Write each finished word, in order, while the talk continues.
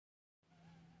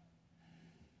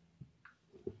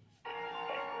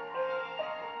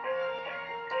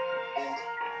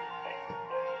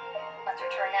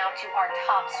now to our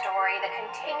top story, the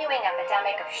continuing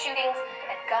epidemic of shootings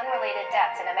and gun-related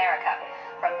deaths in America.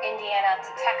 From Indiana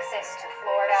to Texas to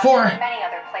Florida and many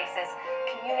other places,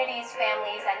 communities,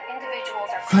 families, and individuals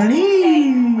are coping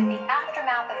today with the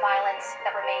aftermath of violence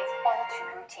that remains all too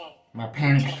routine. My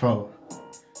panic control.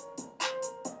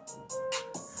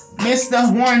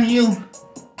 Mr. Warn you.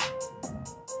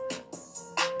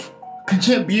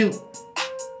 Contribute.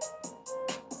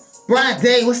 Broad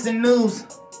day, what's the news?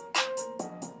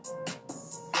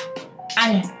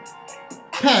 I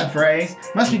paraphrase,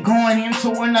 must be going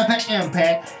into another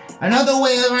impact. Another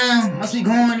way around, must be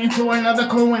going into another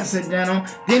coincidental.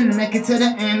 Didn't make it to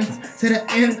the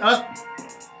end up.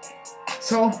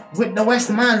 So with the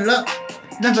rest of my luck,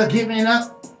 never giving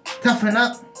up, toughen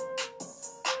up.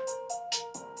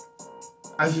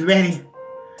 Are you ready?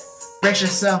 Brace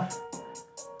yourself.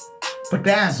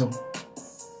 Bedazzle.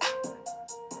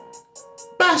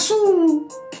 Basu.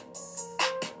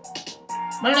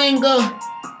 Malengo.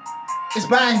 It's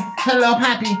by Hello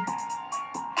Happy.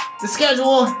 The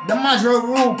schedule, the module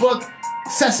rule book,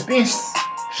 suspense,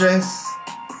 stress.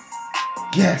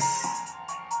 Yes.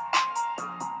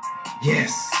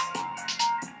 Yes.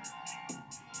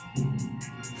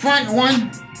 Front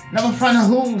one, never front of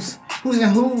who's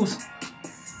and who's.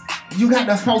 You got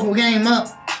the focal game up.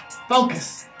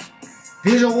 Focus.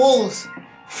 Visuals.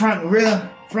 Front rear.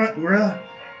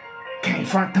 Can't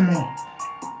front them all.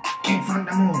 Can't front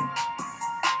them all.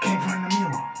 Can't front them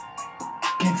all.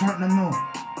 Can't front them all.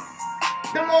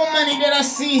 The more money that I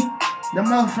see, the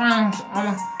more frowns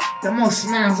on the more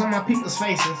smiles on my people's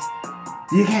faces.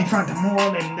 You can't front them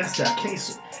all, and that's the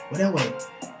case. But that way,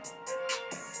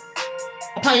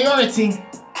 a priority.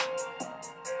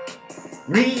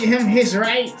 Read him his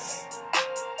rights.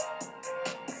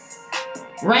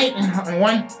 Right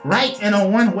and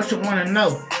on one what you want to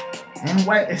know. And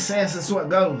what it says is what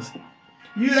goes.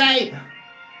 You right,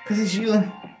 because it's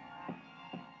you.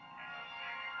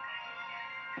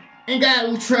 And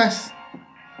God we trust.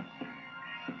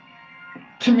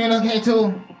 Communicate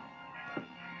to.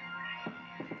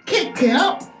 Kick it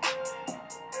up.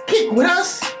 Kick with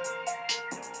us.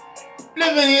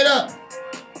 Living it up.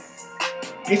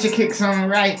 Get your kicks on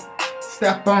right.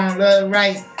 Step on the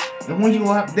right. And when you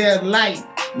up there light,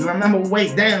 you remember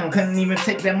weight down. Couldn't even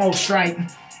take that most strike.